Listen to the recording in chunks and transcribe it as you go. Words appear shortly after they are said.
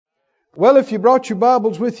Well, if you brought your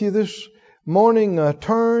Bibles with you this morning,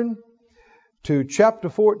 turn to chapter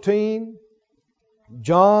 14,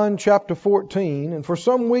 John chapter 14. And for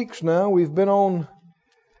some weeks now, we've been on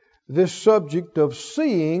this subject of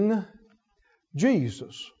seeing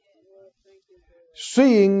Jesus.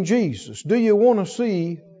 Seeing Jesus. Do you want to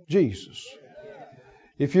see Jesus?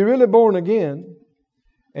 If you're really born again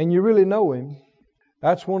and you really know Him,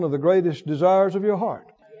 that's one of the greatest desires of your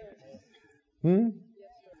heart.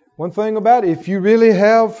 One thing about it, if you really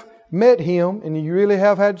have met Him and you really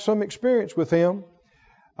have had some experience with Him,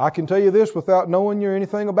 I can tell you this without knowing you or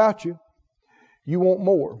anything about you, you want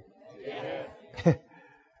more.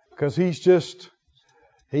 Because He's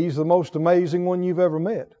the most amazing one you've ever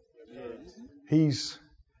met. He's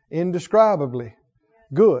indescribably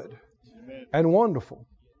good and wonderful.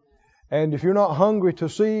 And if you're not hungry to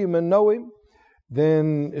see Him and know Him,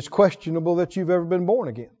 then it's questionable that you've ever been born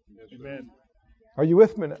again. Amen. Are you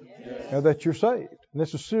with me now? Yes. Now that you're saved. And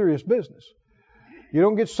this is serious business. You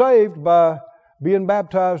don't get saved by being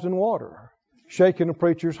baptized in water, or shaking a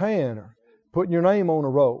preacher's hand, or putting your name on a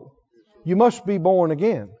roll. You must be born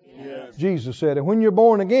again. Yes. Jesus said. And when you're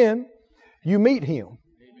born again, you meet Him.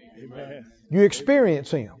 Amen. You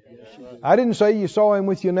experience Him. Yes. I didn't say you saw Him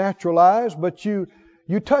with your natural eyes, but you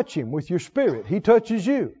touch Him with your spirit. He touches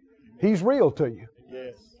you. He's real to you.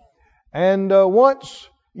 Yes. And once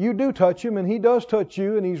you do touch Him and He does touch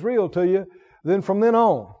you and He's real to you, then from then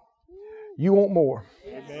on, you want more.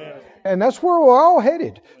 Amen. And that's where we're all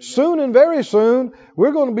headed. Soon and very soon,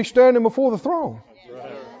 we're going to be standing before the throne.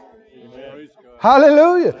 Right.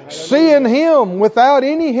 Hallelujah. Hallelujah. Seeing Him without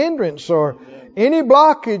any hindrance or any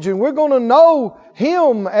blockage, and we're going to know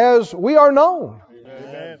Him as we are known.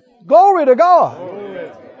 Amen. Glory to God.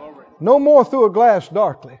 Glory. No more through a glass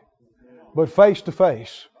darkly, but face to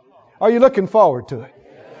face. Are you looking forward to it?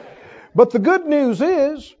 But the good news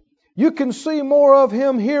is you can see more of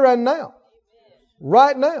Him here and now.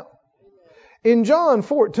 Right now. In John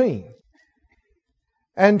 14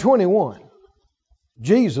 and 21,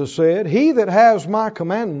 Jesus said, "He that has my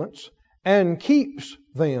commandments and keeps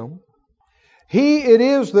them, he it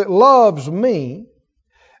is that loves me,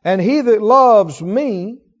 and he that loves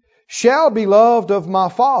me shall be loved of my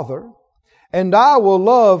Father, and I will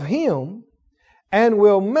love him and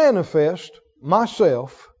will manifest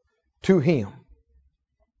myself to him."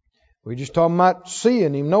 We're just talking about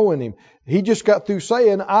seeing Him, knowing Him. He just got through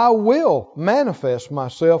saying, I will manifest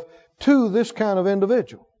myself to this kind of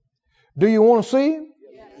individual. Do you want to see Him?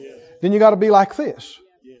 Yes. Then you got to be like this.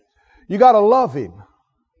 Yes. You got to love Him.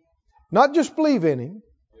 Not just believe in Him,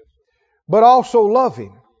 but also love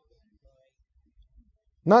Him.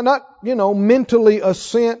 Not mentally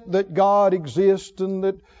assent that God exists and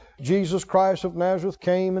that Jesus Christ of Nazareth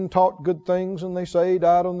came and taught good things and they say He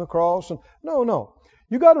died on the cross. And no.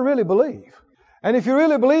 You got to really believe. And if you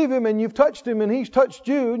really believe Him and you've touched Him and He's touched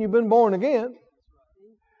you and you've been born again,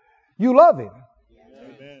 you love Him.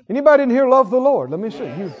 Amen. Anybody in here love the Lord? Let me see.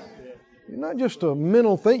 You're not just a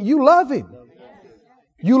mental thing. You love Him.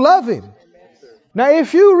 You love Him. Now,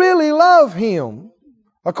 if you really love Him,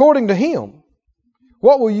 according to Him,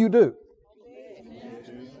 what will you do?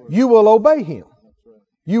 You will obey Him.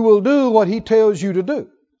 You will do what He tells you to do.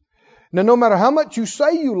 Now, no matter how much you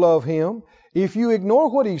say you love Him, if you ignore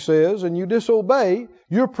what He says and you disobey,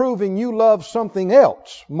 you're proving you love something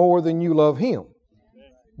else more than you love Him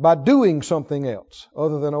by doing something else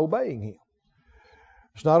other than obeying Him.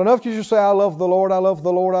 It's not enough to just say, I love the Lord, I love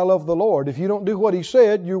the Lord, I love the Lord. If you don't do what He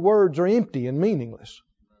said, your words are empty and meaningless.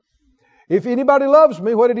 If anybody loves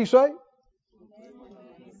me, what did He say?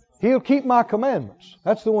 He'll keep my commandments.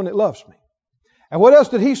 That's the one that loves me. And what else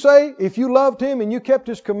did He say? If you loved Him and you kept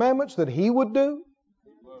His commandments that He would do,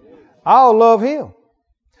 I'll love Him.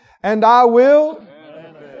 And I will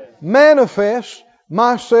manifest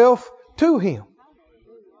myself to Him.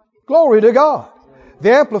 Glory to God.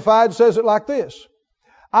 The Amplified says it like this.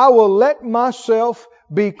 I will let myself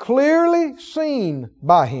be clearly seen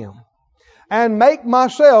by Him and make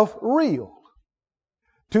myself real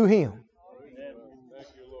to Him.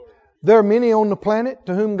 There are many on the planet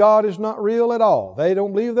to whom God is not real at all. They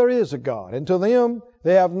don't believe there is a God. And to them,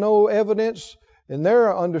 they have no evidence in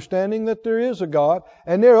their understanding that there is a God.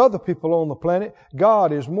 And there are other people on the planet.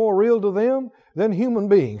 God is more real to them than human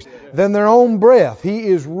beings, than their own breath. He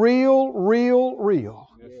is real, real, real.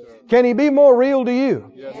 Can He be more real to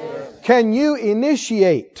you? Yes. Can you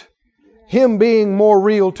initiate Him being more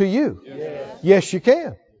real to you? Yes, you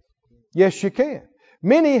can. Yes, you can.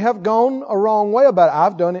 Many have gone a wrong way about it.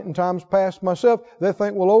 I've done it in times past myself. They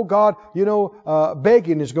think, well, oh God,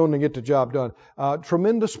 begging is going to get the job done.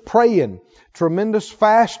 Tremendous praying, tremendous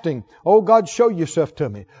fasting. Oh God, show yourself to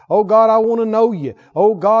me. Oh God, I want to know you.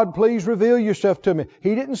 Oh God, please reveal yourself to me.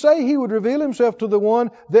 He didn't say He would reveal Himself to the one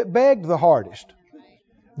that begged the hardest,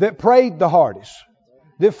 that prayed the hardest,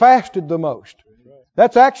 that fasted the most.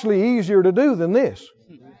 That's actually easier to do than this.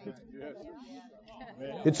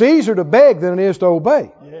 It's easier to beg than it is to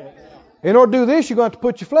obey. In order to do this, you're going to have to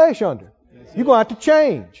put your flesh under. You're going to have to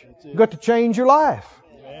change. You've got to change your life.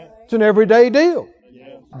 It's an everyday deal.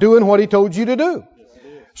 Doing what He told you to do.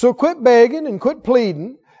 So quit begging and quit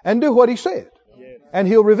pleading and do what He said. And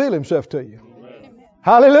He'll reveal Himself to you.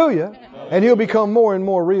 Hallelujah. And He'll become more and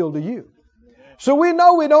more real to you. So we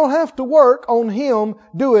know we don't have to work on Him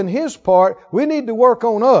doing His part. We need to work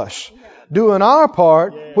on us doing our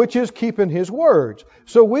part, which is keeping His words.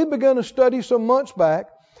 So we began to study some months back,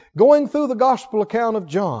 going through the gospel account of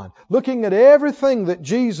John, looking at everything that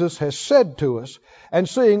Jesus has said to us and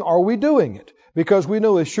seeing, are we doing it? Because we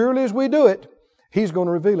know as surely as we do it, He's going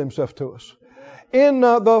to reveal Himself to us. In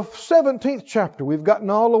the 17th chapter, we've gotten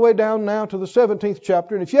all the way down now to the 17th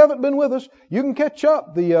chapter. And if you haven't been with us, you can catch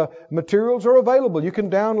up. The materials are available. You can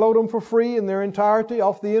download them for free in their entirety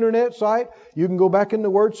off the internet site. You can go back in the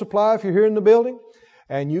Word Supply if you're here in the building.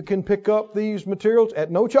 And you can pick up these materials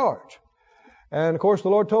at no charge. And of course, the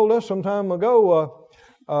Lord told us some time ago,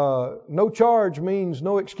 no charge means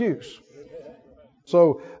no excuse.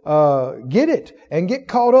 So get it and get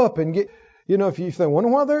caught up and get... if you think, wonder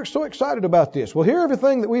why they're so excited about this. Well, hear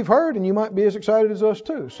everything that we've heard and you might be as excited as us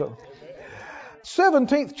too. So,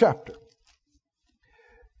 17th chapter.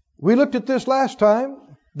 We looked at this last time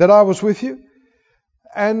that I was with you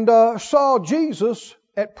and saw Jesus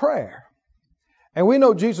at prayer. And we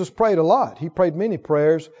know Jesus prayed a lot. He prayed many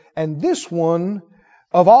prayers. And this one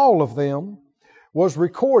of all of them was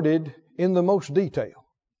recorded in the most detail.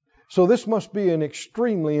 So this must be an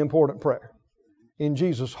extremely important prayer in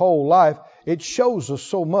Jesus' whole life. It shows us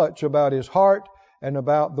so much about His heart and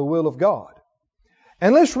about the will of God.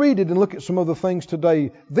 And let's read it and look at some of the things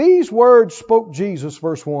today. These words spoke Jesus,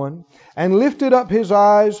 verse 1, and lifted up His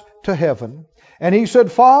eyes to heaven. And He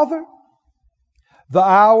said, Father, the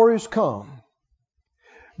hour is come.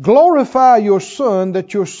 Glorify your Son,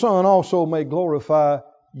 that your Son also may glorify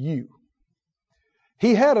you.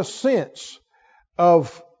 He had a sense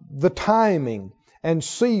of the timing and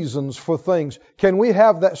seasons for things. Can we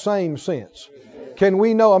have that same sense? Can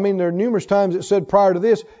we know? There are numerous times it said prior to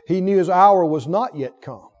this, He knew His hour was not yet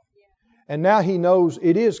come. And now He knows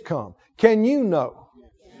it is come. Can you know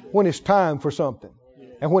when it's time for something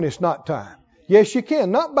and when it's not time? Yes, you can.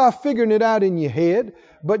 Not by figuring it out in your head,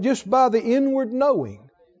 but just by the inward knowing.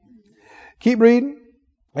 Keep reading.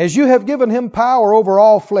 As you have given Him power over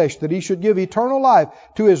all flesh, that He should give eternal life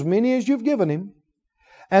to as many as you've given Him.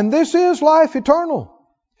 And this is life eternal,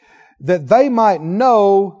 that they might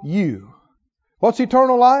know you. What's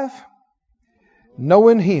eternal life?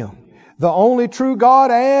 Knowing Him, the only true God,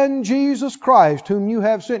 and Jesus Christ, whom you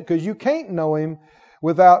have sent. Because you can't know Him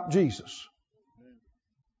without Jesus.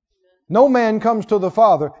 No man comes to the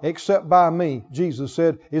Father except by me, Jesus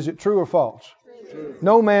said. Is it true or false? True.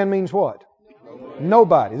 No man means what?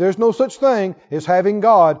 Nobody. There's no such thing as having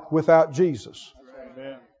God without Jesus.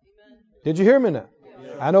 Amen. Did you hear me now?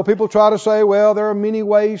 I know people try to say, well, there are many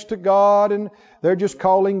ways to God and they're just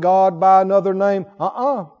calling God by another name.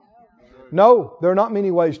 No, there are not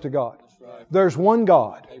many ways to God. There's one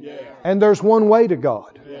God. And there's one way to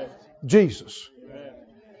God. Jesus.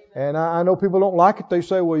 And I know people don't like it. They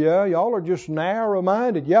say, well, yeah, y'all are just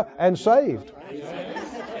narrow-minded. Yeah, and saved.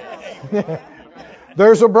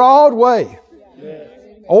 There's a broad way.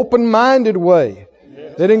 Open-minded way.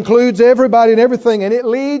 That includes everybody and everything. And it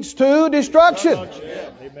leads to destruction.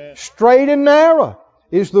 Straight and narrow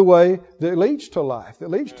is the way that leads to life, that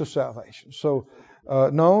leads to salvation. So,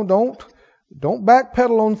 no, don't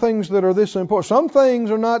backpedal on things that are this important. Some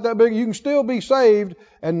things are not that big. You can still be saved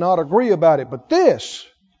and not agree about it. But this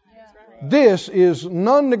is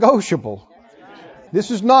non-negotiable.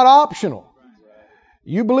 This is not optional.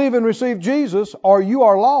 You believe and receive Jesus or you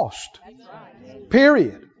are lost.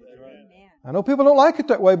 Period. I know people don't like it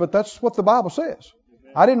that way, but that's what the Bible says.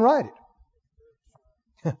 I didn't write it.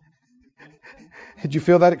 Did you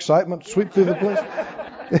feel that excitement sweep through the place?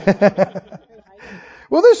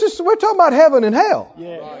 Well, we're talking about heaven and hell.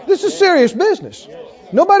 This is serious business.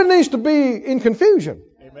 Nobody needs to be in confusion.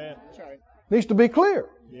 Needs to be clear.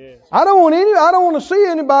 I don't want to see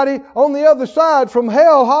anybody on the other side from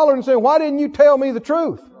hell hollering and saying, why didn't you tell me the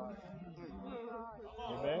truth?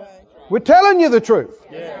 We're telling you the truth.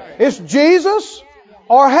 It's Jesus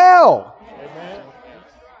or hell.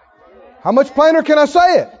 How much plainer can I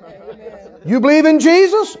say it? You believe in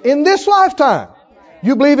Jesus in this lifetime.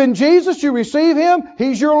 You believe in Jesus, you receive Him,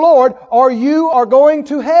 He's your Lord, or you are going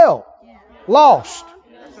to hell. Lost.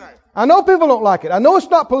 I know people don't like it. I know it's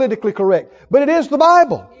not politically correct, but it is the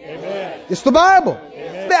Bible. Amen. It's the Bible.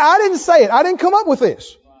 Amen. I didn't say it. I didn't come up with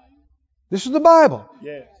this. This is the Bible.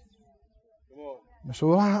 Yes. Come on. So,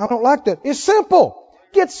 well, I don't like that. It's simple.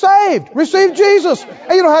 Get saved. Receive Jesus.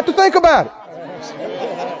 And you don't have to think about it.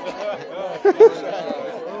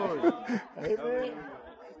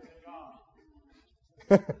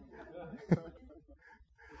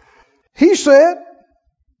 He said,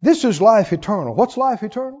 this is life eternal. What's life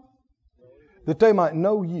eternal? That they might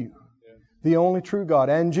know you, the only true God,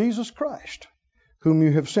 and Jesus Christ, whom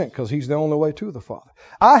you have sent, because He's the only way to the Father.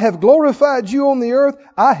 I have glorified you on the earth.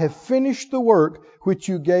 I have finished the work which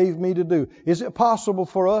you gave me to do. Is it possible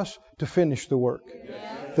for us to finish the work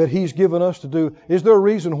that He's given us to do? Is there a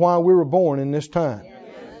reason why we were born in this time?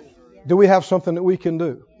 Do we have something that we can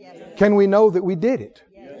do? Can we know that we did it?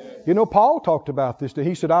 You know, Paul talked about this.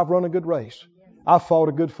 He said, I've run a good race. I've fought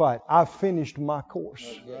a good fight. I've finished my course.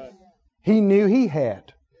 He knew he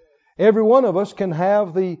had. Every one of us can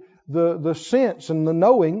have the sense and the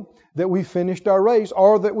knowing that we finished our race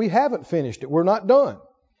or that we haven't finished it. We're not done.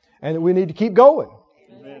 And that we need to keep going.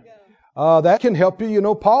 That can help you. You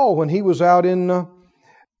know, Paul, when he was out in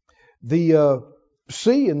the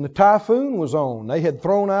sea and the typhoon was on, they had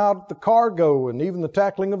thrown out the cargo and even the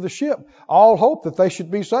tackling of the ship. All hope that they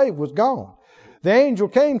should be saved was gone. The angel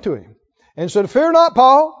came to him and said, fear not,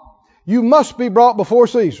 Paul, you must be brought before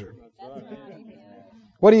Caesar.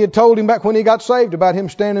 What he had told him back when he got saved about him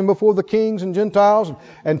standing before the kings and Gentiles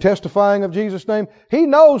and testifying of Jesus' name. He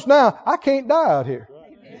knows now, I can't die out here.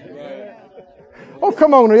 Oh,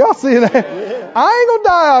 come on, are y'all seeing that? I ain't going to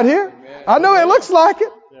die out here. I know it looks like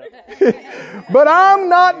it. But I'm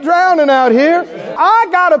not drowning out here. I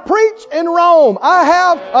got to preach in Rome. I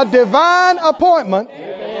have a divine appointment.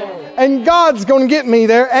 And God's going to get me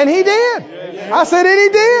there. And He did. I said, and He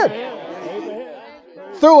did.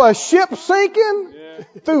 Through a ship sinking,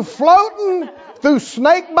 through floating, through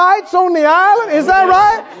snake bites on the island. Is that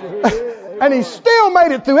right? And He still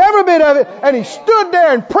made it through every bit of it. And He stood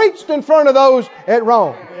there and preached in front of those at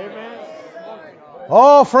Rome.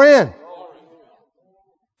 Oh, friend.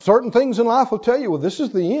 Certain things in life will tell you, well, this is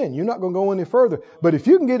the end. You're not going to go any further. But if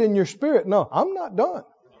you can get in your spirit, no, I'm not done.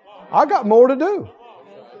 I got more to do.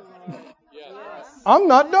 I'm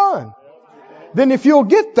not done. Then if you'll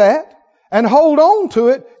get that and hold on to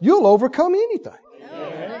it, you'll overcome anything.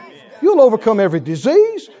 You'll overcome every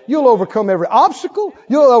disease. You'll overcome every obstacle.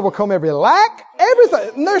 You'll overcome every lack.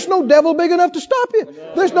 Everything. And there's no devil big enough to stop you.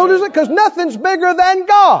 There's no disease because nothing's bigger than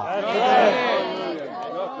God.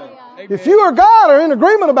 If you or God are in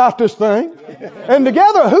agreement about this thing, and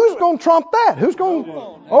together, who's going to trump that? Who's going to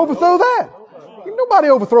overthrow that? Nobody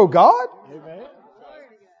overthrow God.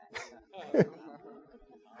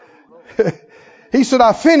 He said,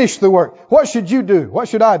 I finished the work. What should you do? What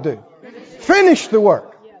should I do? Finish the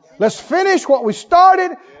work. Let's finish what we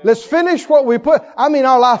started. Let's finish what we put. I mean,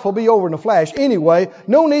 our life will be over in a flash anyway.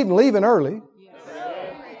 No need in leaving early.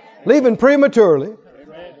 Leaving prematurely.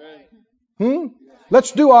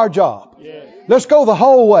 Let's do our job. Let's go the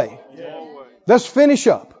whole way. Let's finish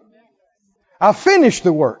up. I finished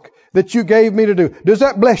the work that you gave me to do. Does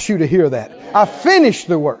that bless you to hear that? I finished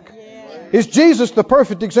the work. Is Jesus the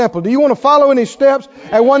perfect example? Do you want to follow in His steps?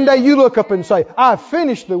 And one day you look up and say, I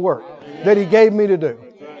finished the work that He gave me to do.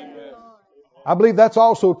 I believe that's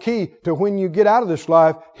also key to when you get out of this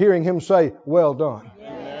life, hearing Him say, well done.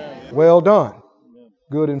 Well done.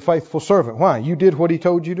 Good and faithful servant. Why? You did what He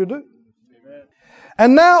told you to do.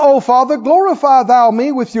 And now, O Father, glorify Thou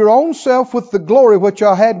me with Your own self with the glory which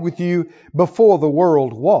I had with You before the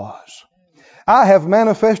world was. I have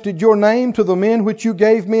manifested Your name to the men which You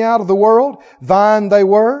gave me out of the world. Thine they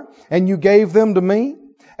were, and You gave them to me,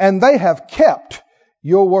 and they have kept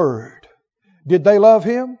Your word. Did they love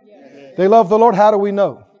Him? They loved the Lord. How do we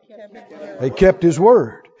know? They kept His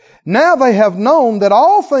word. Now they have known that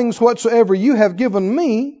all things whatsoever You have given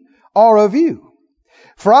me are of You.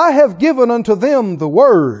 For I have given unto them the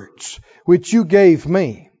words which You gave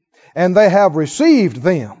me, and they have received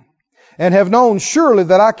them, and have known surely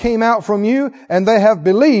that I came out from You, and they have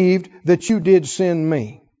believed that You did send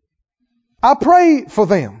me. I pray for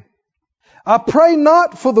them. I pray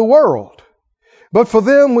not for the world, but for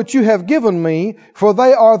them which You have given me, for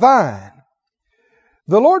they are Thine.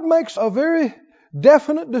 The Lord makes a very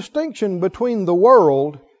definite distinction between the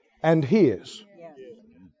world and His.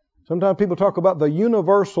 Sometimes people talk about the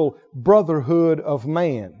universal brotherhood of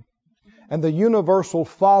man. and the universal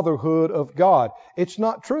fatherhood of God. It's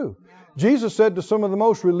not true. Jesus said to some of the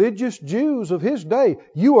most religious Jews of his day,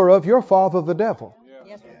 you are of your father the devil.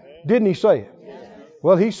 Didn't he say it?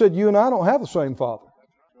 Well, he said you and I don't have the same father.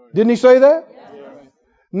 Didn't he say that?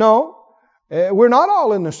 No. We're not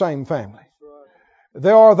all in the same family.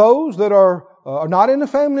 There are those that are not in the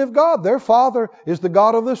family of God. Their father is the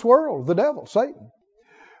god of this world, the devil, Satan.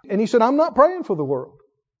 And he said, I'm not praying for the world.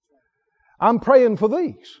 I'm praying for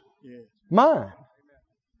these. Mine.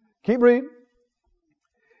 Keep reading.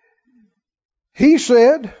 He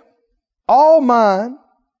said, all mine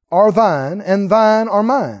are thine, and thine are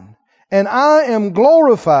mine, and I am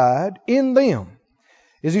glorified in them.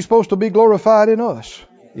 Is he supposed to be glorified in us?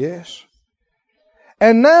 Yes.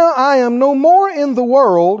 And now I am no more in the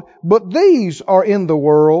world, but these are in the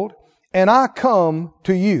world, and I come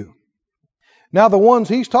to you. Now the ones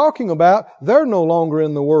he's talking about, they're no longer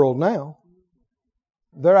in the world now.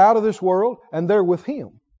 They're out of this world, and they're with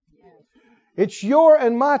him. It's your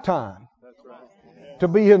and my time to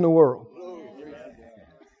be in the world.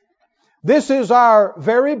 This is our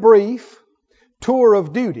very brief tour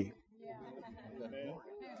of duty.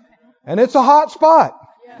 And it's a hot spot.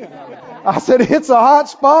 I said, it's a hot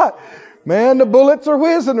spot. Man, the bullets are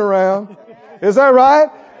whizzing around. Is that right?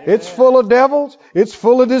 It's full of devils. It's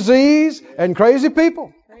full of disease and crazy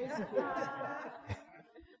people.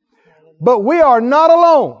 But we are not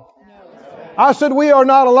alone. I said, we are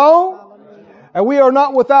not alone. And we are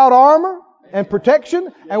not without armor and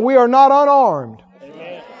protection. And we are not unarmed.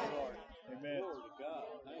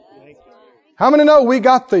 How many know we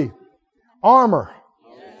got the armor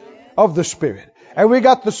of the Spirit? And we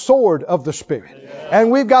got the sword of the Spirit.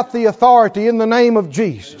 And we've got the authority in the name of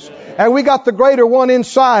Jesus. And we got the greater one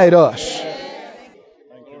inside us.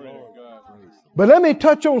 But let me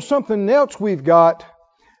touch on something else we've got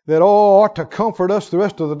that ought to comfort us the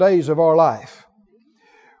rest of the days of our life.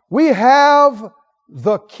 We have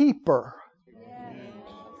the keeper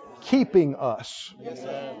keeping us.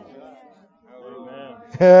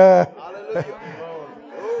 I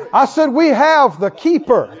said we have the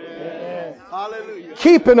keeper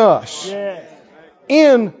keeping us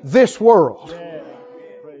in this world.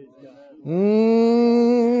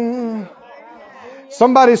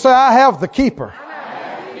 Somebody say, I have the keeper.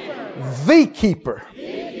 The keeper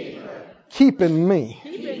keeping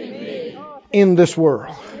me in this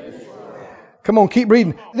world. Come on, keep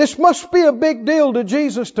reading. This must be a big deal to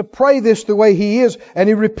Jesus to pray this the way he is, and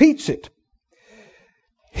he repeats it.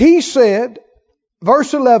 He said,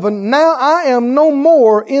 verse 11, now I am no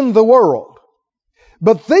more in the world,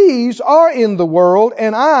 but these are in the world,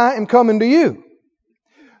 and I am coming to you.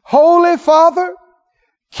 Holy Father,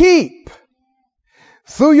 keep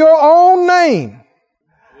through your own name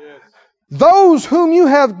those whom you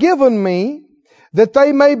have given me, that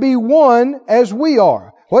they may be one as we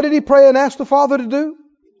are. What did he pray and ask the Father to do?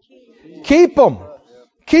 Keep them.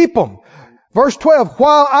 Keep them. Verse 12,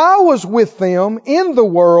 while I was with them in the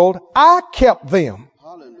world, I kept them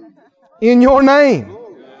in your name.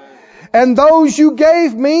 And those you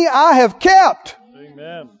gave me, I have kept.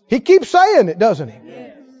 Amen. He keeps saying it, doesn't he?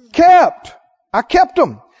 Yes. Kept. I kept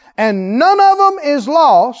them. And none of them is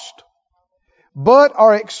lost, but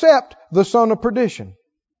are except the son of perdition,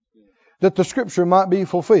 that the scripture might be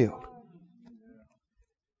fulfilled.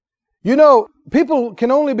 You know, people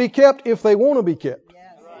can only be kept if they want to be kept.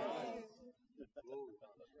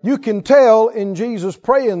 You can tell in Jesus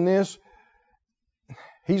praying this,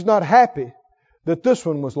 he's not happy that this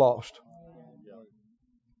one was lost.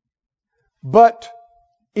 But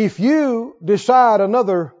if you decide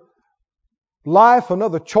another life,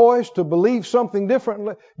 another choice to believe something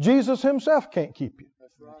different, Jesus himself can't keep you.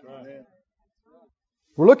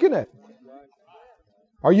 We're looking at it.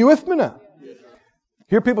 Are you with me now?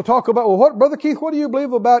 Hear people talk about, well, what, Brother Keith, what do you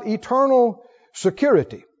believe about eternal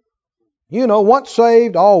security? You know, once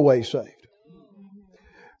saved, always saved.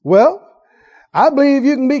 Well, I believe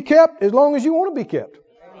you can be kept as long as you want to be kept.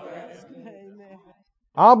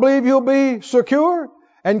 I believe you'll be secure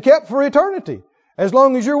and kept for eternity as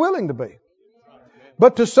long as you're willing to be.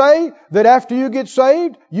 But to say that after you get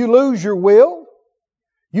saved, you lose your will,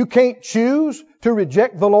 you can't choose to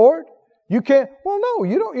reject the Lord, you can't, well, no,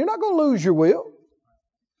 you're not going to lose your will.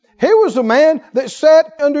 Here was a man that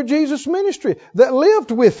sat under Jesus' ministry, that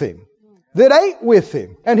lived with him, that ate with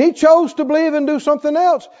him, and he chose to believe and do something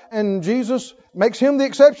else. And Jesus makes him the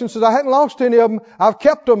exception, says, I hadn't lost any of them. I've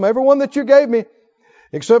kept them, every one that you gave me,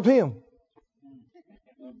 except him.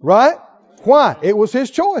 Right? Why? It was his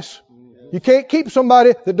choice. You can't keep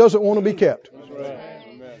somebody that doesn't want to be kept.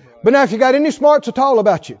 But now if you got any smarts at all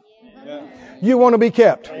about you, you want to be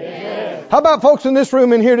kept. How about folks in this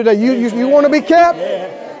room in here today? You want to be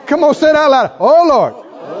kept? Come on, say it out loud. Oh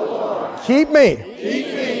Lord, keep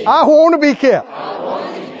me. I want to be kept.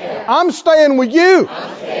 I'm staying with you.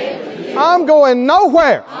 I'm going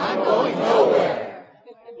nowhere.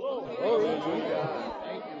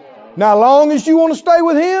 Now, long as you want to stay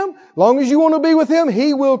with Him, long as you want to be with Him,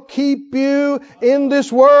 He will keep you in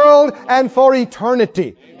this world and for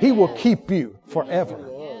eternity. He will keep you forever.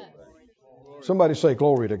 Somebody say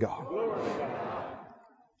glory to God.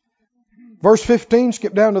 Verse 15,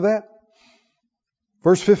 skip down to that.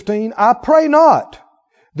 Verse 15, I pray not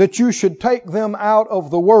that you should take them out of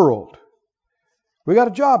the world. We got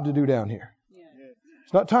a job to do down here.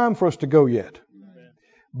 It's not time for us to go yet.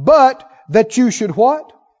 But that you should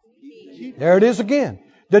what? There it is again.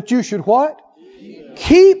 That you should what?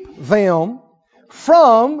 Keep them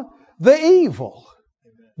from the evil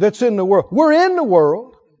that's in the world. We're in the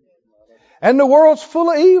world. And the world's full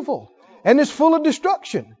of evil. And it's full of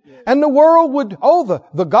destruction. And the world would,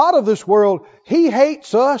 the God of this world, He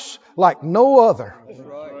hates us like no other.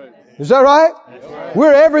 Is that right?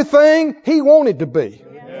 We're everything He wanted to be.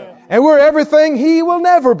 And we're everything He will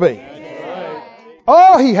never be.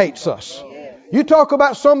 Oh, He hates us. You talk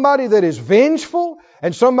about somebody that is vengeful,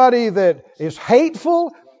 and somebody that is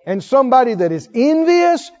hateful, and somebody that is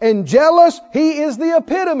envious and jealous. He is the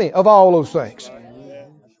epitome of all those things.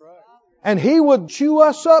 And He would chew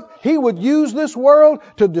us up. He would use this world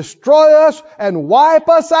to destroy us and wipe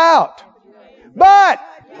us out. But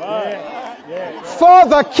for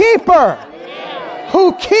the keeper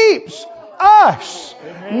who keeps us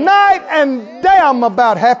night and day. I'm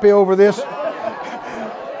about happy over this.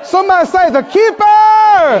 Somebody say, the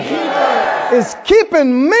keeper is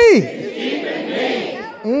keeping me.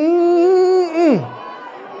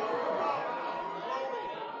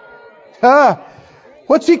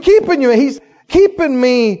 What's He keeping you? He's keeping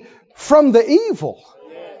me from the evil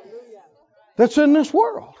that's in this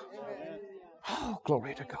world. Oh,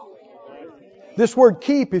 glory to God. This word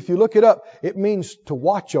keep, if you look it up, it means to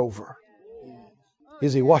watch over.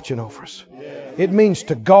 Is He watching over us? It means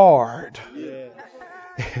to guard.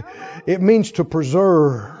 It means to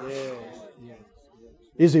preserve.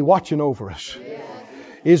 Is He watching over us?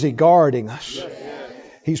 Is He guarding us?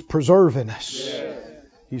 He's preserving us.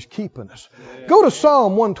 He's keeping us. Go to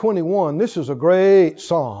Psalm 121. This is a great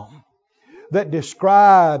psalm that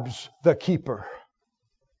describes the keeper.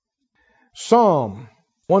 Psalm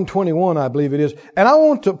 121, I believe it is. And I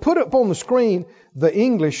want to put up on the screen the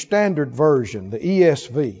English Standard Version, the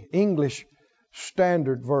ESV, English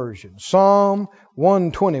Standard Version. Psalm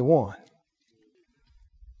 121.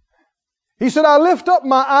 He said, I lift up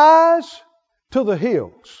my eyes to the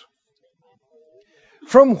hills.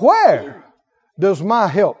 From where does my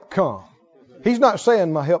help come? He's not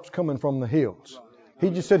saying my help's coming from the hills. He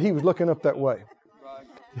just said he was looking up that way.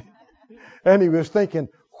 And he was thinking,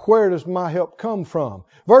 where does my help come from?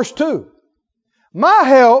 Verse 2. My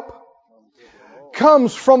help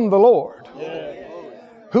comes from the Lord,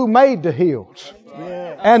 who made the hills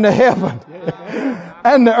and the heaven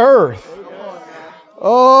and the earth.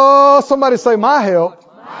 Oh, somebody say, my help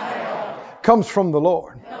comes from the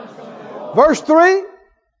Lord. Verse 3.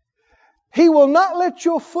 He will not let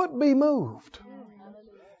your foot be moved.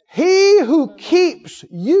 He who keeps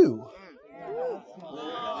you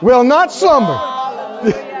will not slumber.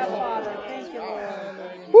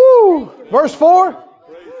 Woo. Verse 4.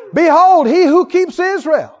 Behold, He who keeps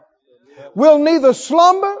Israel will neither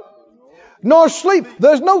slumber nor sleep.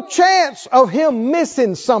 There's no chance of Him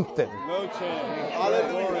missing something. No chance.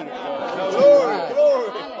 Glory.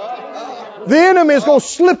 The enemy is going to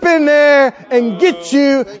slip in there and get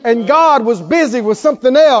you, and God was busy with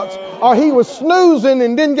something else, or He was snoozing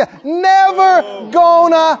and didn't get. Never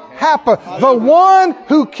gonna happen. The one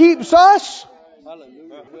who keeps us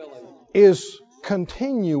is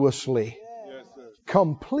continuously,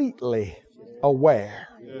 completely aware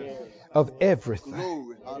of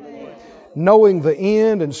everything. Knowing the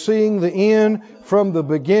end and seeing the end from the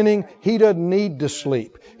beginning, He doesn't need to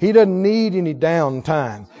sleep. He doesn't need any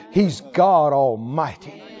downtime. He's God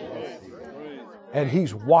Almighty. And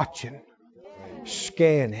He's watching,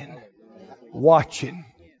 scanning, watching,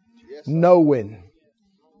 knowing,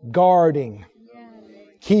 guarding,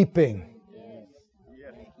 keeping.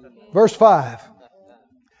 Verse 5.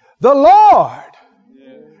 The Lord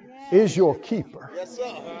is your keeper.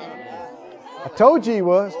 I told you He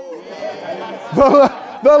was.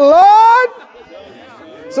 The Lord,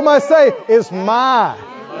 somebody say, is my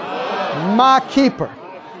keeper.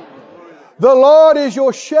 The Lord is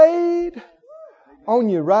your shade on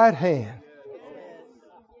your right hand.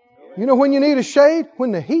 You know when you need a shade?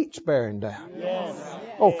 When the heat's bearing down.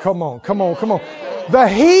 Oh, come on. The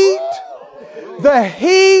heat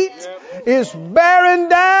is bearing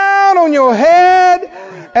down on your head,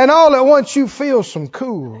 and all at once you feel some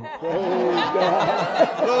cool.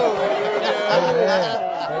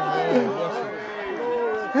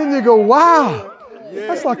 And you go, wow,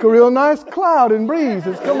 that's like a real nice cloud and breeze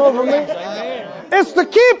that's come over me. It's the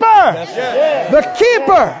keeper. The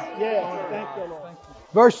keeper.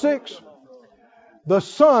 Verse 6. The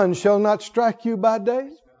sun shall not strike you by day,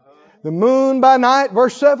 the moon by night.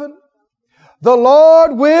 Verse 7. The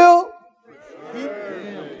Lord will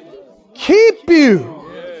keep you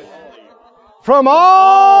from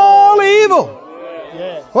all evil.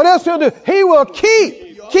 What else he'll do? He will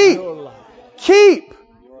keep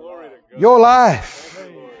your life.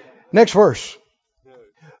 Next verse.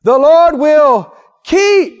 The Lord will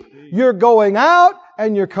keep your going out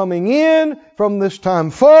and your coming in from this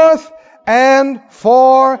time forth and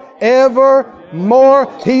forevermore.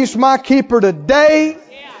 He's my keeper today.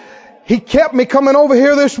 He kept me coming over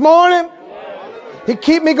here this morning. He'll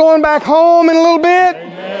keep me going back home in a little bit.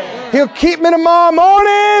 He'll keep me tomorrow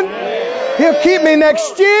morning. He'll keep me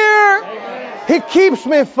next year. He keeps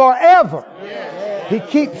me forever. He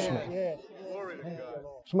keeps me.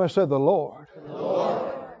 Somebody said, the Lord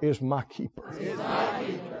is my keeper.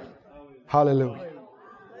 Hallelujah.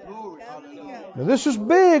 Now this is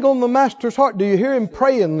big on the Master's heart. Do you hear Him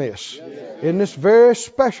praying this? In this very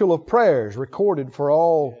special of prayers recorded for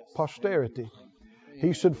all posterity.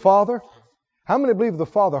 He said, Father, how many believe the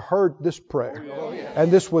Father heard this prayer?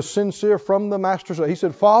 And this was sincere from the Master's heart. He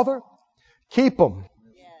said, Father, keep them.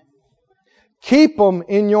 Keep them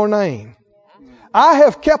in your name. I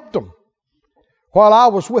have kept them while I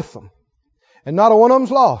was with them. And not a one of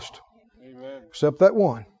them's lost. Except that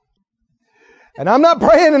one. And I'm not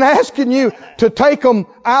praying and asking you to take them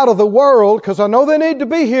out of the world, because I know they need to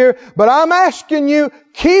be here, but I'm asking you,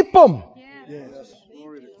 keep them.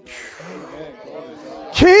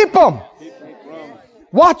 Keep them.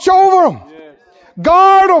 Watch over them.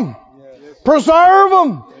 Guard them. Preserve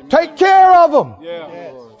them. Take care of them.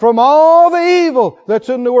 From all the evil that's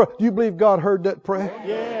in the world. You believe God heard that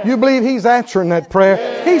prayer? You believe He's answering that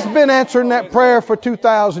prayer? He's been answering that prayer for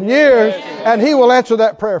 2,000 years, and He will answer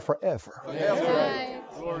that prayer forever.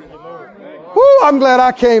 Woo, I'm glad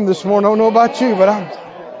I came this morning. I don't know about you, but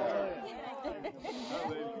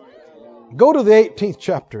Go to the 18th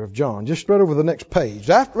chapter of John, just right over the next page.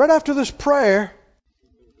 Right after this prayer,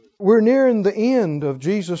 we're nearing the end of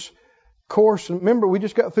Jesus' course. And remember, we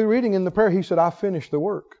just got through reading in the prayer. He said, I finished the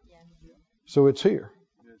work. So it's here.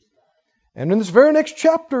 And in this very next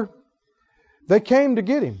chapter, they came to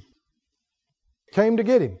get Him.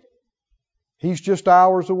 He's just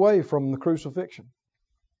hours away from the crucifixion.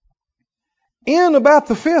 In about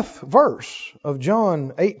the 5th verse of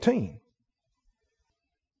John 18.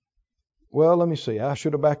 Well, let me see. I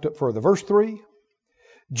should have backed up further. Verse 3.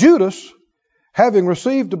 Judas, having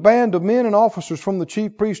received a band of men and officers from the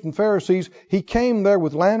chief priests and Pharisees, he came there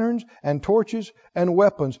with lanterns and torches and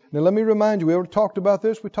weapons. Now let me remind you, we already talked about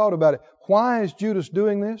this. We talked about it. Why is Judas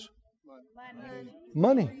doing this?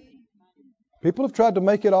 Money. People have tried to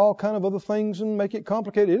make it all kind of other things and make it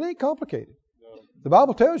complicated. It ain't complicated. The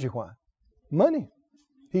Bible tells you why. Money.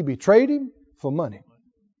 He betrayed Him for money.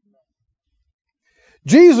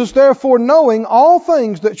 Jesus, therefore, knowing all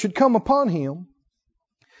things that should come upon Him,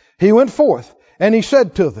 He went forth and He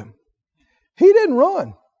said to them, He didn't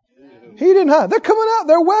run. He didn't hide. They're coming out,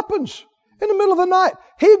 their weapons, in the middle of the night.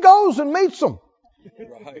 He goes and meets them.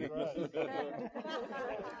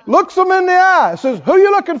 Looks them in the eye. Says, who are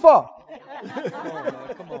you looking for?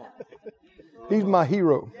 He's my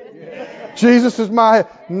hero. Jesus is not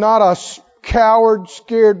a coward,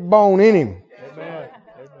 scared bone in Him.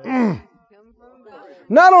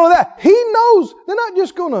 Not only that, He knows they're not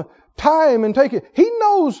just going to tie Him and take it. He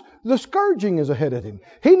knows the scourging is ahead of Him.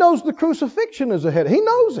 He knows the crucifixion is ahead. He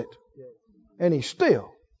knows it. And He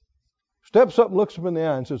still steps up and looks them in the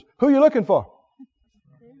eye and says, who are you looking for?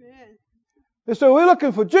 They said, we're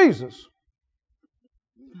looking for Jesus.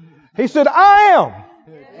 He said, I am.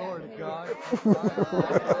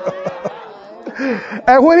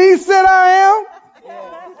 And when He said, I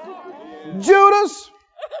am, Judas,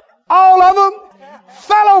 all of them,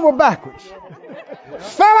 fell over backwards.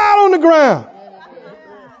 Fell out on the ground.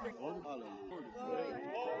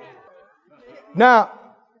 Now,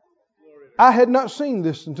 I had not seen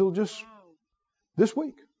this until just this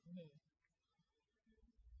week.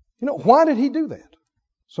 You know, why did He do that?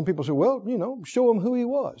 Some people say, well, show them who He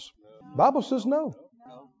was. The Bible says no.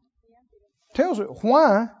 Tells it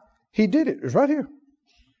why He did it. It's right here.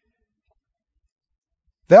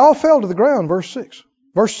 They all fell to the ground, verse 6.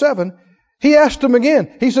 Verse 7, He asked them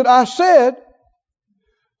again. He said, I said,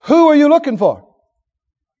 who are you looking for?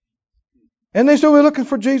 And they said, we're looking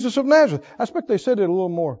for Jesus of Nazareth. I expect they said it a little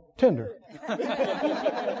more tender.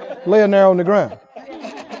 Laying there on the ground.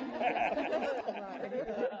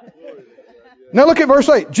 Now look at verse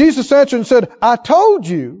 8. Jesus answered and said, I told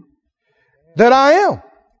you that I am.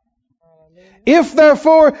 If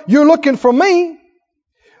therefore you're looking for me,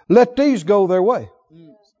 let these go their way.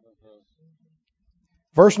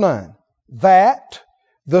 Verse 9. That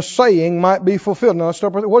the saying might be fulfilled. Now let's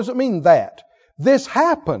start with it. What does it mean that? This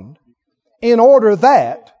happened in order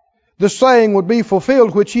that the saying would be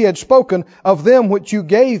fulfilled which he had spoken, of them which you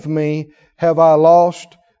gave me have I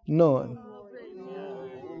lost none.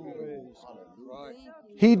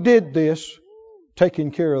 He did this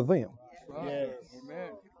taking care of them. Yes.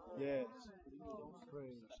 Yes.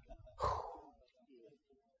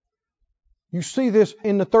 You see this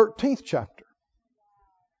in the 13th chapter.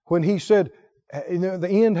 When he said, the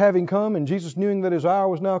end having come, and Jesus knowing that his hour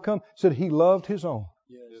was now come, said he loved his own.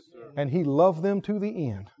 And he loved them to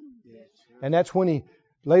the end. And that's when he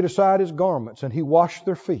laid aside his garments and he washed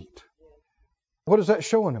their feet. What is that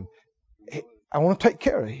showing him? I want to take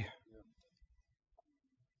care of you.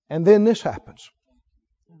 And then this happens.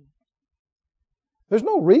 There's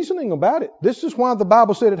no reasoning about it. This is why the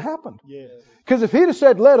Bible said it happened. Because if he'd have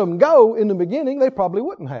said let them go in the beginning, they probably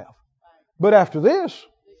wouldn't have. But after this,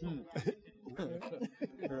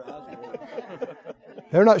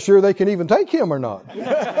 they're not sure they can even take him or not.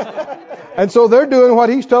 And so they're doing what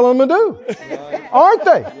he's telling them to do. Aren't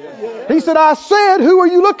they? He said, I said, who are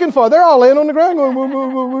you looking for? They're all laying on the ground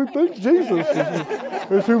going, we think Jesus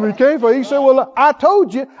is who we came for. He said, well, I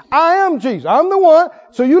told you, I am Jesus. I'm the one.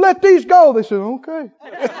 So you let these go. They said, okay.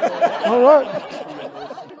 All right.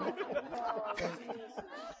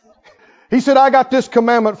 He said, I got this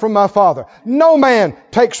commandment from my Father. No man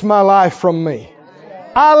takes my life from me.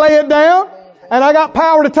 I lay it down and I got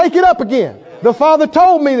power to take it up again. The Father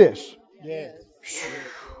told me this.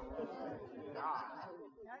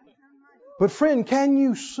 But friend, can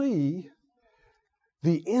you see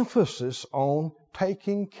the emphasis on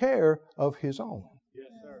taking care of his own?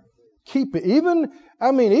 Keep it.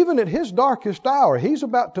 Even at his darkest hour, he's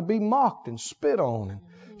about to be mocked and spit on and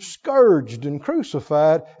scourged and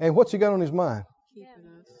crucified. And what's he got on his mind?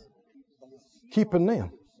 Keeping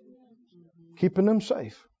them. Keeping them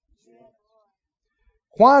safe.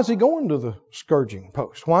 Why is he going to the scourging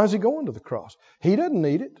post? Why is he going to the cross? He doesn't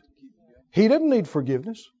need it. He doesn't need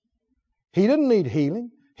forgiveness. He didn't need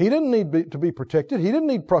healing. He didn't need to be protected. He didn't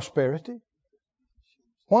need prosperity.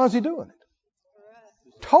 Why is he doing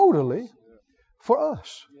it? Totally for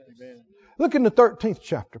us. Look in the 13th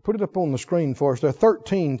chapter. Put it up on the screen for us there.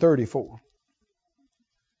 13:34.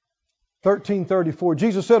 13:34.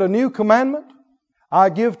 Jesus said, a new commandment I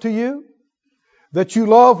give to you, that you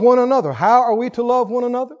love one another. How are we to love one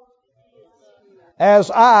another?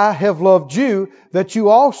 As I have loved you, that you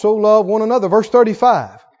also love one another. Verse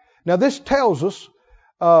 35. Now this tells us,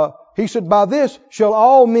 he said, by this shall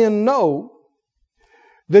all men know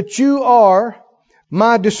that you are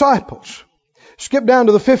my disciples. Skip down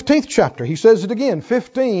to the 15th chapter. He says it again,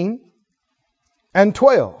 15 and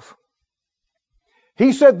 12.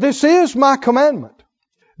 He said, this is my commandment,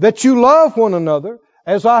 that you love one another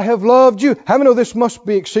as I have loved you. How many know this must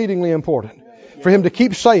be exceedingly important for him to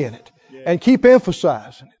keep saying it and keep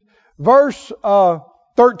emphasizing it? Verse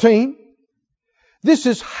 13. This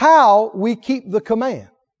is how we keep the command.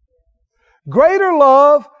 Greater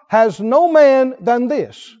love has no man than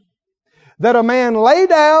this, that a man lay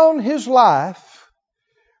down his life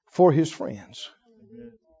for his friends.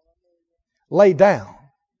 Lay down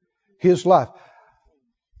his life.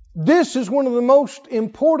 This is one of the most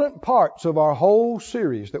important parts of our whole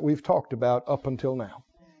series that we've talked about up until now.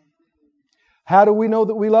 How do we know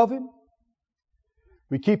that we love Him?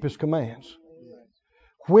 We keep His commands.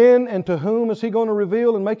 When and to whom is He going to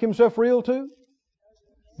reveal and make Himself real to?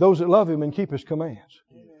 Those that love Him and keep His commands.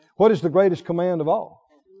 What is the greatest command of all?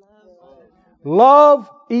 Love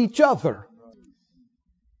each other.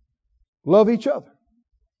 Love each other.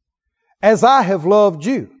 As I have loved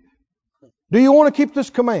you. Do you want to keep this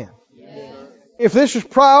command? Yes. If this is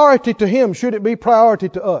priority to Him, should it be priority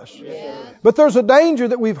to us? Yes. But there's a danger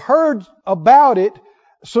that we've heard about it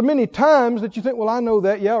so many times that you think, well, I know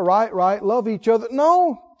that. Yeah, right. Love each other.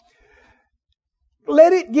 No.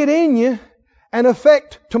 Let it get in you and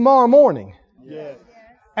affect tomorrow morning. Yes.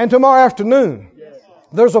 And tomorrow afternoon. Yes.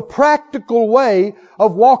 There's a practical way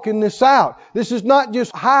of walking this out. This is not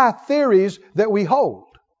just high theories that we hold.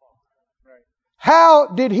 How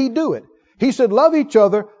did He do it? He said, love each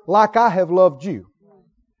other like I have loved you.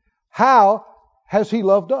 How has He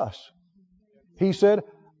loved us? He said,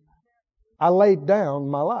 I laid down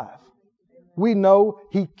my life. We know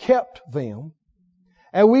He kept them.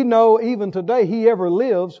 And we know even today He ever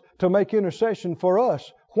lives to make intercession for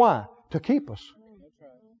us. Why? To keep us.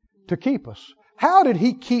 To keep us. How did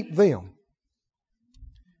He keep them?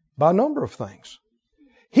 By a number of things.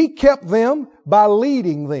 He kept them by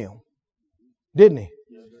leading them. Didn't He?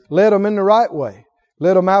 Led them in the right way.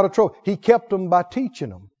 Led them out of trouble. He kept them by teaching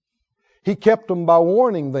them. He kept them by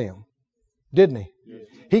warning them. Didn't He?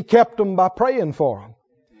 He kept them by praying for them.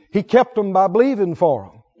 He kept them by believing for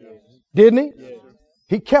them. Didn't He?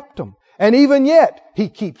 He kept them. And even yet, He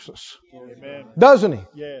keeps us. Doesn't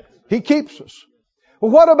He? He keeps us.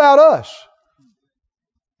 Well, what about us?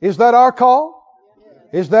 Is that our call?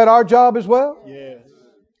 Is that our job as well?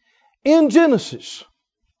 In Genesis,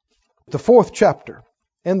 the 4th chapter,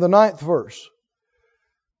 in the 9th verse,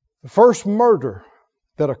 the first murder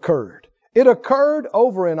that occurred, it occurred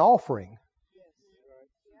over an offering.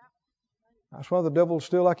 That's why the devil's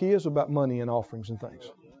still like he is about money and offerings and things.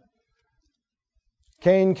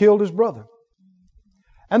 Cain killed his brother.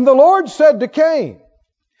 And the Lord said to Cain,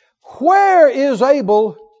 where is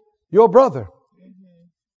Abel, your brother?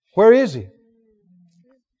 Where is he?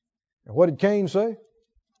 And what did Cain say?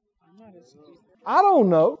 I don't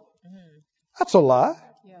know. That's a lie.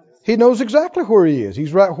 He knows exactly where he is.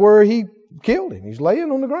 He's right where he killed him. He's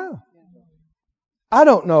laying on the ground. I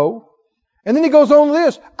don't know. And then he goes on to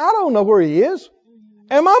this. I don't know where he is.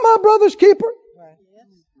 Am I my brother's keeper?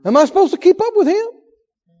 Am I supposed to keep up with him?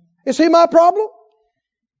 Is he my problem?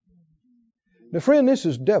 Now, friend, this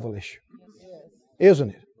is devilish. Isn't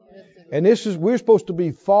it? And we're supposed to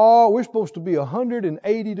be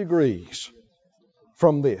 180 degrees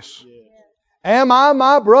from this. Am I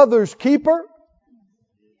my brother's keeper?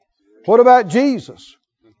 What about Jesus?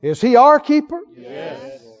 Is He our keeper?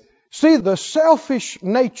 Yes. See, the selfish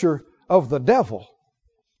nature of the devil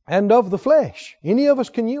and of the flesh, any of us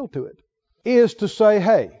can yield to it, is to say,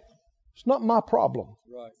 hey, it's not my problem.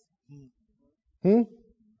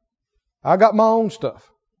 I got my own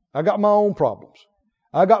stuff. I got my own problems.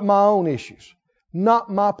 I got my own issues. Not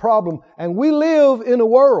my problem. And we live in a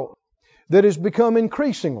world that has become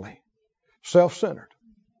increasingly self-centered.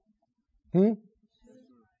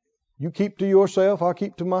 You keep to yourself, I'll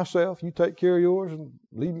keep to myself. You take care of yours,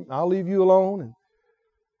 and I'll leave you alone.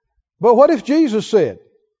 But what if Jesus said,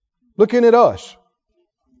 looking at us,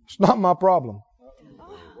 it's not my problem.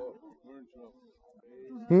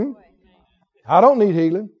 I don't need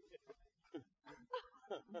healing.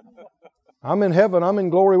 I'm in heaven. I'm in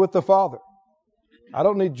glory with the Father. I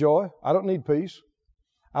don't need joy. I don't need peace.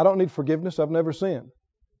 I don't need forgiveness. I've never sinned.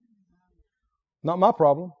 Not my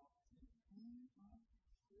problem.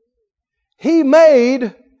 He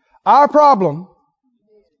made our problem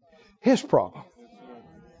His problem.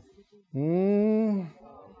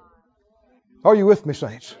 Are you with me,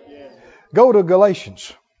 saints? Go to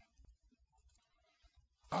Galatians.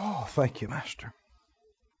 Oh, thank you, Master.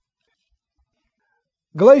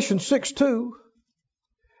 Galatians 6:2.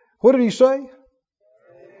 What did he say?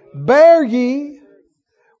 Bear ye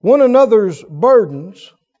one another's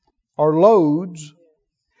burdens or loads,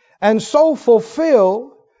 and so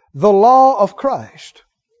fulfill the law of Christ.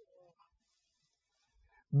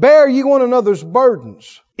 Bear ye one another's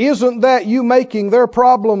burdens. Isn't that you making their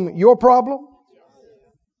problem your problem?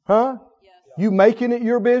 Huh? You making it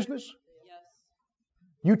your business?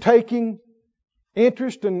 You taking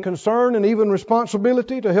interest and concern and even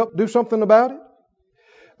responsibility to help do something about it?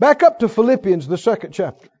 Back up to Philippians, the 2nd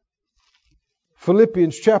chapter.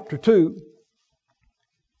 Philippians chapter 2.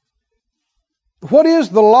 What is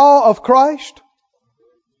the law of Christ?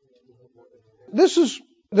 This is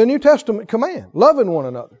the New Testament command. Loving one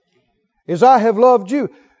another as I have loved you.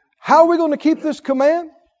 How are we going to keep this command?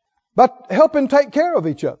 By helping take care of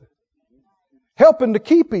each other. Helping to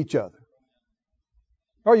keep each other.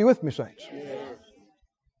 Are you with me, saints? Yes.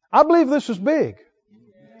 I believe this is big.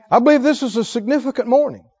 I believe this is a significant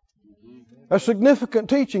morning. A significant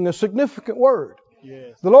teaching, a significant word.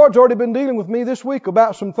 Yes. The Lord's already been dealing with me this week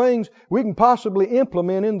about some things we can possibly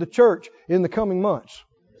implement in the church in the coming months.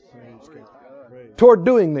 Toward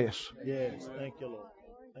doing this. Yes, thank you, Lord.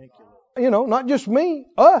 Thank you, Lord. You know, not just me,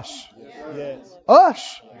 us. Yes.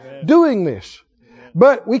 Us Amen. doing this.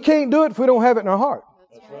 But we can't do it if we don't have it in our heart.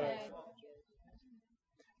 That's right.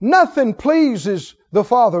 Nothing pleases the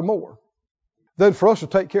Father more than for us to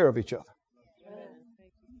take care of each other.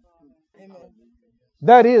 Amen.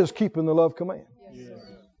 That is keeping the love command. Yes.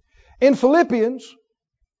 In Philippians,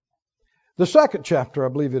 the 2nd chapter, I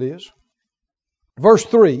believe it is, verse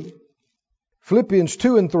 3, Philippians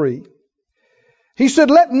 2 and 3, he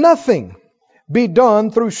said, let nothing be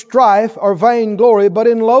done through strife or vainglory, but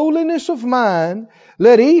in lowliness of mind,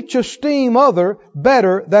 let each esteem other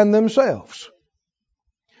better than themselves.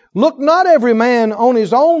 Look not every man on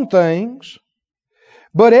his own things,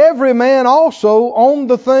 but every man also on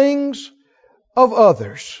the things of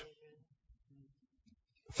others.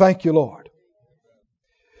 Thank you, Lord.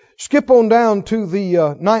 Skip on down to the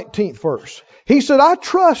 19th verse. He said, I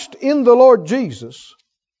trust in the Lord Jesus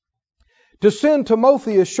to send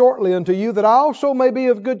Timotheus shortly unto you, that I also may be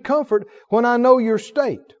of good comfort when I know your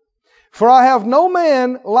state. For I have no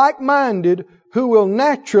man like-minded who will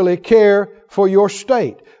naturally care for your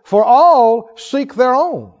state. For all seek their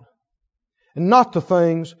own, and not the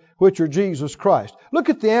things which are Jesus Christ. Look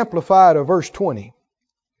at the Amplified of verse 20.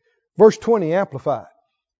 Verse 20, Amplified.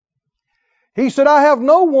 He said, I have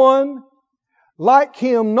no one like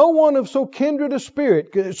him, no one of so kindred a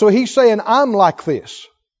spirit. So he's saying, I'm like this.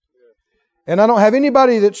 And I don't have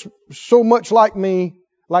anybody that's so much like me,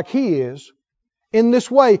 like he is, in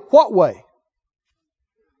this way. What way?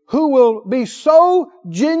 Who will be so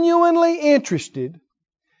genuinely interested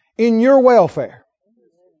in your welfare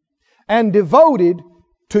and devoted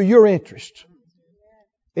to your interests.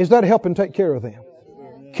 Is that helping take care of them?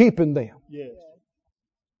 Keeping them?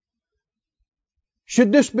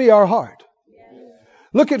 Should this be our heart?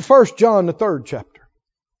 Look at 1 John, the 3rd chapter.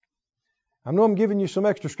 I know I'm giving you some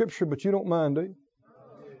extra scripture, but you don't mind, do you?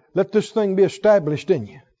 Let this thing be established in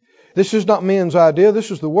you. This is not men's idea.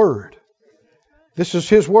 This is the Word. This is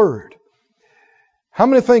His Word. How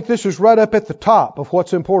many think this is right up at the top of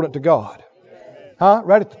what's important to God? Huh?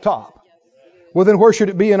 Right at the top. Well, then where should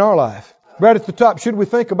it be in our life? Right at the top. Should we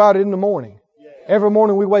think about it in the morning? Every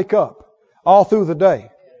morning we wake up. All through the day.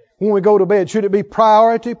 When we go to bed, should it be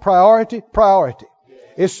priority, priority, priority?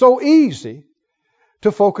 It's so easy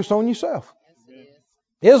to focus on yourself.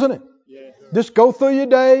 Isn't it? Just go through your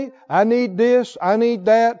day. I need this. I need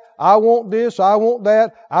that. I want this. I want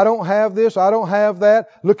that. I don't have this. I don't have that.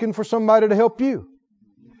 Looking for somebody to help you.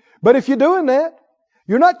 But if you're doing that,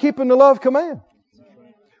 you're not keeping the love command.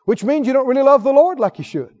 Which means you don't really love the Lord like you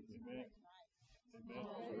should.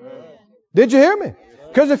 Did you hear me?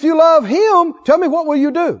 Because if you love Him, tell me, what will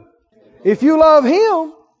you do? If you love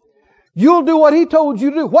Him, you'll do what He told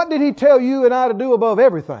you to do. What did He tell you and I to do above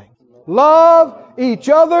everything? Love each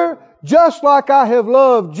other just like I have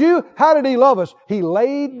loved you. How did He love us? He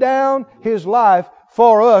laid down His life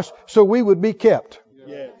for us so we would be kept.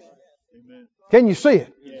 Can you see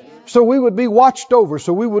it? So we would be watched over.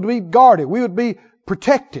 So we would be guarded. We would be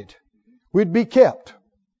protected. We'd be kept.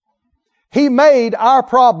 He made our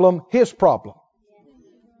problem His problem.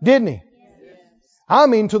 Didn't He? I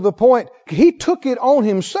mean, to the point, He took it on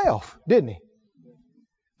Himself, didn't He?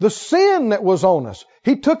 The sin that was on us,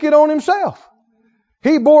 He took it on Himself.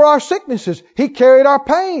 He bore our sicknesses. He carried our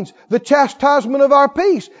pains. The chastisement of our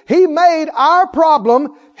peace. He made our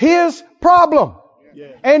problem His problem.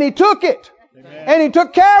 And He took it. And He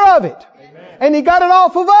took care of it. And He got it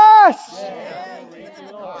off of us.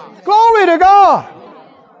 Glory to God.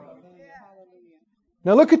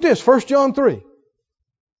 Now look at this, 1 John 3.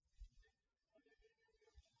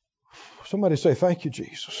 Somebody say, thank you,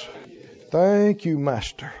 Jesus. Thank you,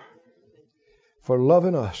 Master, for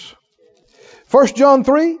loving us. 1 John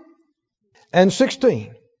 3 and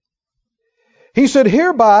 16. He said,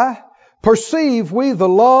 hereby perceive we the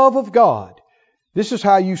love of God. This is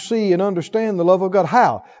how you see and understand the love of God.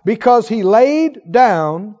 How? Because He laid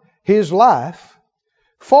down His life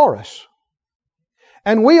for us.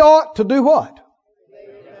 And we ought to do what?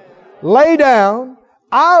 Lay down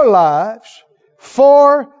our lives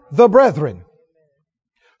for the brethren.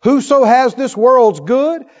 Whoso has this world's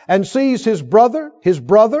good and sees his brother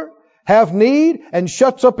have need and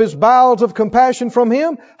shuts up his bowels of compassion from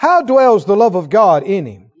him, how dwells the love of God in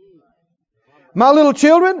him? My little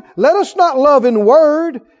children, let us not love in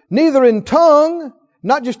word, neither in tongue,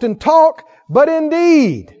 not just in talk, but in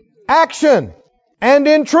deed, action, and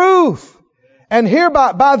in truth. And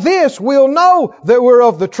hereby, by this, we'll know that we're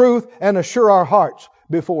of the truth and assure our hearts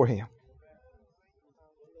before Him.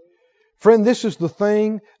 Friend, this is the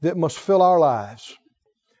thing that must fill our lives.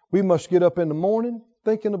 We must get up in the morning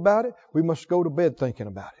thinking about it. We must go to bed thinking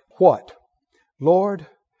about it. What? Lord,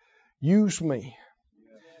 use me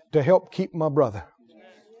to help keep my brother.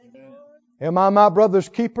 Am I my brother's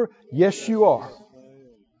keeper? Yes, you are.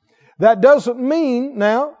 That doesn't mean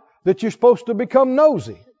now that you're supposed to become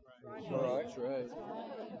nosy.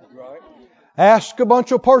 Ask a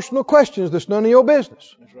bunch of personal questions that's none of your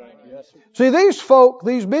business. See, these folk,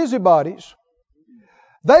 these busybodies,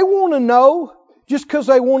 they want to know just because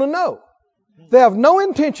they want to know. They have no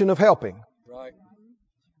intention of helping.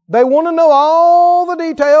 They want to know all the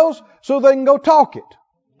details so they can go talk it.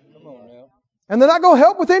 And they're not going to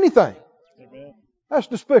help with anything. That's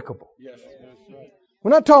despicable.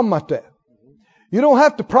 We're not talking about that. You don't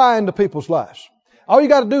have to pry into people's lives. All you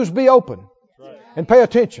got to do is be open and pay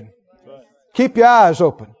attention. Keep your eyes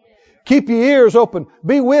open. Keep your ears open.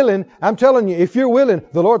 Be willing. I'm telling you, if you're willing,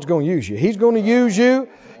 the Lord's going to use you. He's going to use you.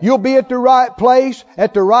 You'll be at the right place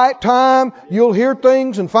at the right time. You'll hear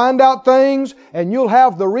things and find out things, and you'll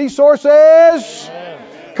have the resources.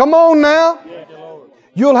 Come on now.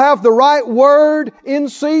 You'll have the right word in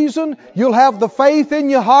season. You'll have the faith in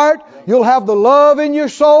your heart. You'll have the love in your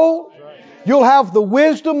soul. You'll have the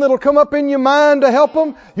wisdom that'll come up in your mind to help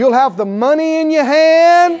them. You'll have the money in your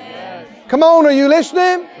hand. Come on, are you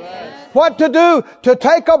listening? What to do? To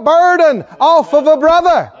take a burden off of a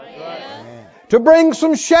brother. To bring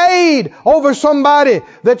some shade over somebody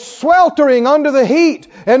that's sweltering under the heat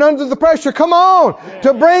and under the pressure. Come on.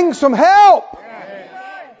 To bring some help.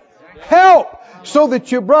 Help. So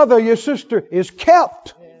that your brother, your sister is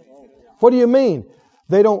kept. What do you mean?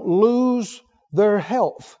 They don't lose their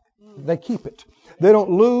health. They keep it. They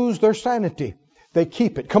don't lose their sanity. They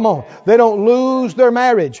keep it. Come on. They don't lose their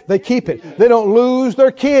marriage. They keep it. They don't lose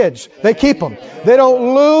their kids. They keep them. They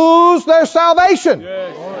don't lose their salvation.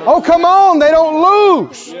 Oh, come on. They don't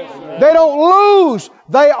lose. They don't lose.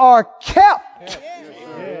 They are kept.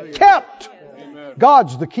 Kept.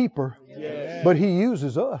 God's the keeper. But He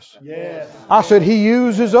uses us. I said He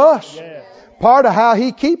uses us. Part of how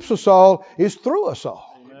He keeps us all is through us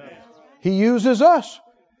all. He uses us.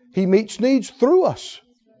 He meets needs through us.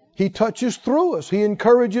 He touches through us. He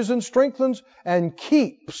encourages and strengthens and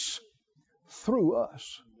keeps through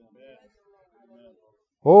us.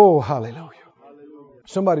 Oh, hallelujah.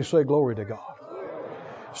 Somebody say glory to God.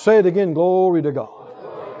 Say it again, glory to God.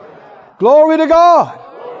 Glory to God.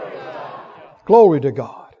 Glory to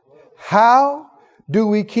God. How do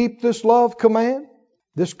we keep this love command?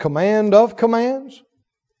 This command of commands?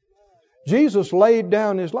 Jesus laid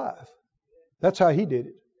down His life. That's how He did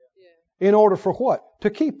it. In order for what?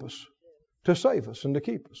 To keep us. To save us and to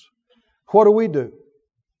keep us. What do?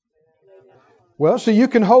 Well, see, you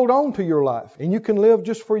can hold on to your life and you can live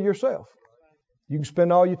just for yourself. You can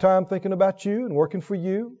spend all your time thinking about you and working for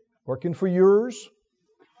you, working for yours.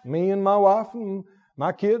 Me and my wife and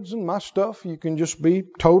my kids and my stuff. You can just be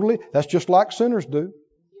totally, that's just like sinners do.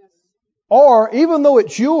 Or even though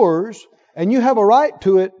it's yours and you have a right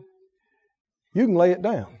to it, you can lay it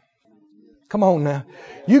down. Come on now.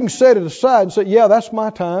 You can set it aside and say, yeah, that's my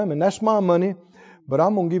time and that's my money, but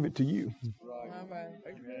I'm going to give it to you.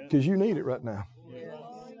 Because you need it right now.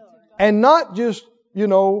 And not just,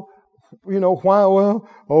 why, well,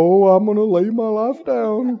 I'm going to lay my life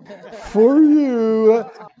down for you.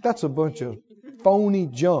 That's a bunch of phony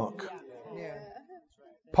junk.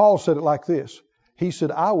 Paul said it like this. He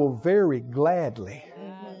said, I will very gladly.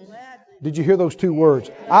 Did you hear those two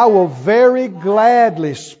words? I will very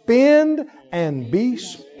gladly spend and be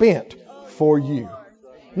spent for you.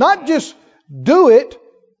 Not just do it,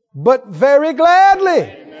 but very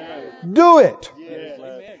gladly do it.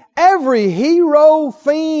 Every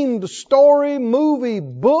hero-themed story, movie,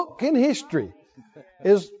 book in history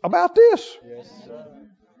is about this.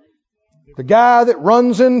 The guy that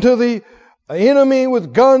runs into the enemy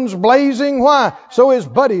with guns blazing. Why? So his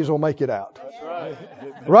buddies will make it out.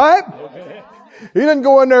 Right? He didn't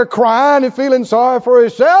go in there crying and feeling sorry for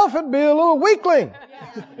himself. It'd be a little weakling.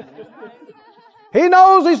 He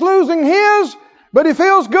knows he's losing his, but he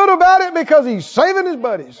feels good about it because he's saving his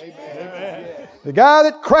buddies. Amen. The guy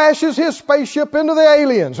that crashes his spaceship into the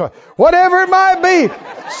aliens, whatever it might be,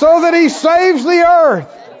 so that he saves the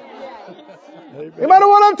earth. You know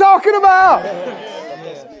what I'm talking about?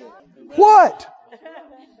 What?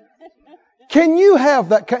 Can you have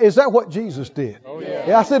that? Is that what Jesus did?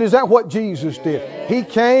 Yeah, I said, is that what Jesus did? He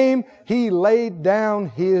came, He laid down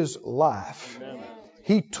His life.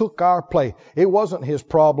 He took our place. It wasn't His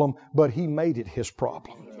problem, but He made it His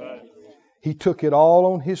problem. He took it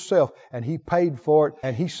all on Himself and He paid for it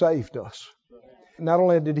and He saved us. Not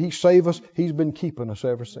only did He save us, He's been keeping us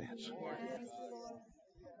ever since.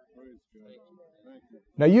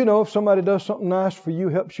 Now, if somebody does something nice for you,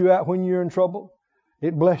 helps you out when you're in trouble,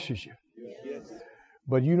 it blesses you.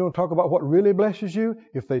 But you don't talk about what really blesses you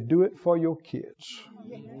if they do it for your kids.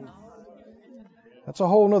 That's a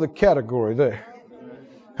whole other category there.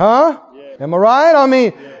 Huh? Am I right? I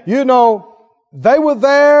mean, they were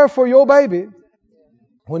there for your baby.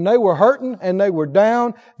 When they were hurting and they were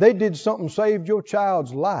down, they did something saved your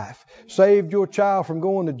child's life. Saved your child from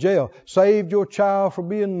going to jail. Saved your child from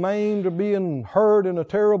being maimed or being hurt in a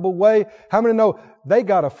terrible way. How many know they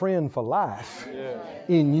got a friend for life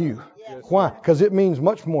in you? Why? Because it means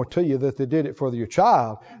much more to you that they did it for your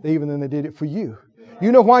child even than they did it for you.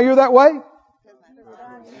 You know why you're that way?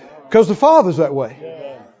 Because the Father's that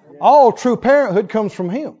way. All true parenthood comes from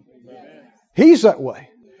Him. He's that way.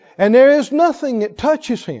 And there is nothing that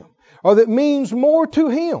touches Him or that means more to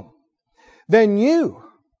Him than you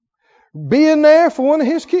being there for one of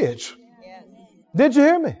His kids. Did you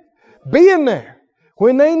hear me? Being there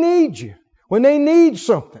when they need you, when they need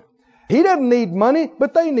something. He doesn't need money,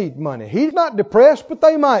 but they need money. He's not depressed, but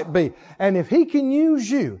they might be. And if He can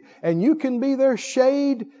use you, and you can be their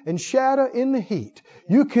shade and shadow in the heat,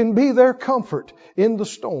 you can be their comfort in the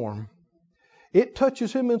storm, it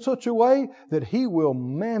touches Him in such a way that He will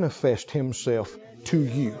manifest Himself to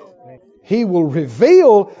you. He will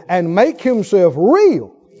reveal and make Himself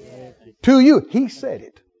real to you. He said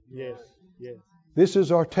it. Yes. Yes. This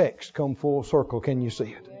is our text come full circle. Can you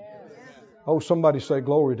see it? Oh, somebody say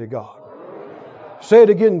glory to God. Say it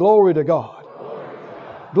again, glory to God.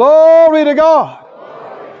 Glory to God.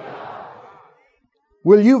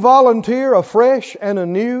 Will you volunteer afresh and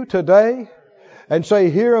anew today and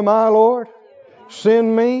say, here am I, Lord.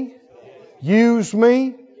 Send me. Use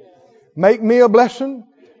me. Make me a blessing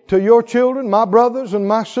to your children, my brothers and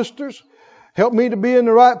my sisters. Help me to be in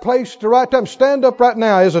the right place at the right time. Stand up right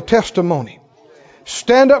now as a testimony.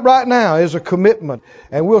 Stand up right now as a commitment.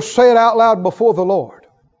 And we'll say it out loud before the Lord.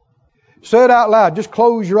 Say it out loud. Just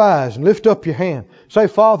close your eyes and lift up your hand. Say,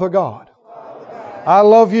 Father God, I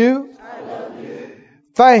love you.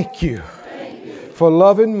 Thank you for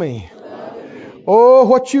loving me. Oh,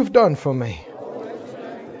 what you've done for me.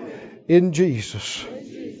 In Jesus.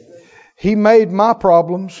 He made my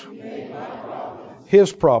problems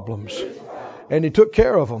His problems. And He took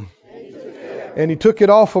care of them. And He took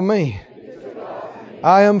it off of me.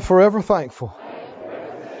 I am forever thankful.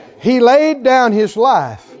 He laid down His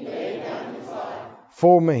life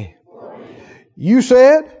for me. You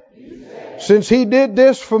said, since He did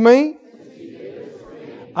this for me,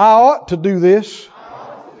 I ought to do this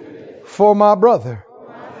for my brother.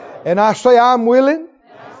 And I say I'm willing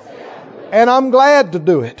and I'm glad to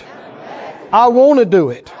do it. I want to do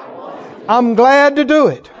it. I'm glad to do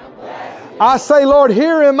it. I say, Lord,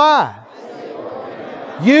 here am I.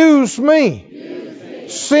 Use me.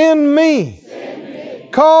 Send me.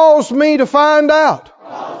 Cause me to find out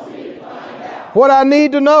what I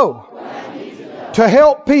need to know to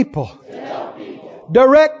help people.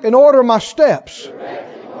 Direct and order my steps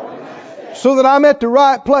so that I'm at the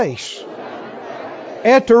right place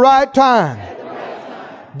at the right time.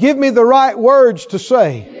 Give me the right words to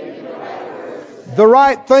say, the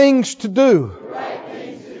right things to do.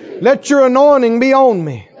 Let your anointing be on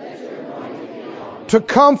me to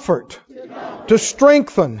comfort, to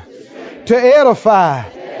strengthen, to edify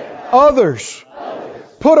others.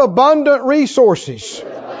 Put abundant resources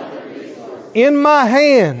in my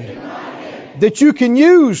hand that you can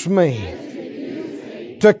use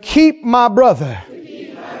me to keep my brother,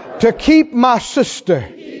 to keep my sister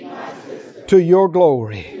to your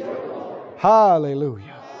glory.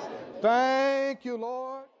 Hallelujah. Thank you,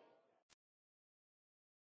 Lord.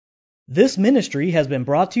 This ministry has been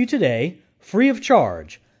brought to you today free of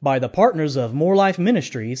charge by the partners of More Life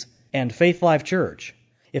Ministries and Faith Life Church.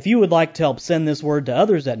 If you would like to help send this word to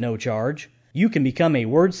others at no charge, you can become a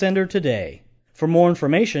word sender today. For more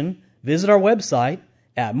information, visit our website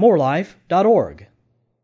at morelife.org.